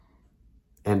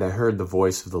And I heard the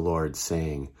voice of the Lord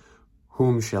saying,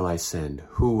 Whom shall I send?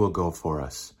 Who will go for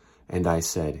us? And I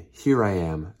said, Here I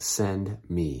am, send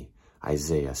me.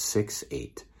 Isaiah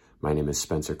 6:8. My name is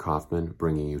Spencer Coffman,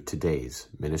 bringing you today's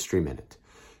Ministry Minute.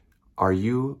 Are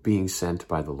you being sent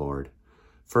by the Lord?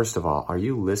 First of all, are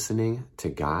you listening to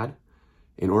God?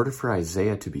 In order for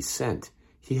Isaiah to be sent,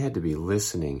 he had to be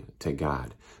listening to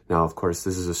God. Now, of course,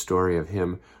 this is a story of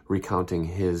him recounting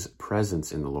his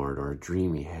presence in the Lord, or a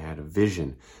dream he had, a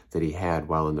vision that he had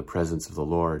while in the presence of the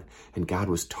Lord. And God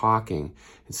was talking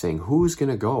and saying, who's going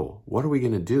to go? What are we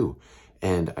going to do?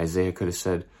 And Isaiah could have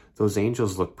said, those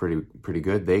angels look pretty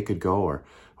good. They could go.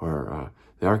 Or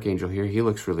the archangel here, he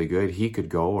looks really good. He could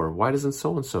go. Or why doesn't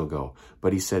so-and-so go?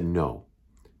 But he said no.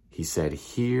 He said,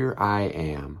 here I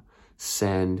am.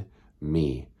 Send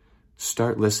me.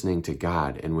 Start listening to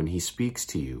God, and when he speaks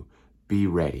to you, be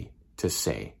ready to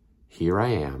say, Here I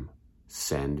am,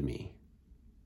 send me.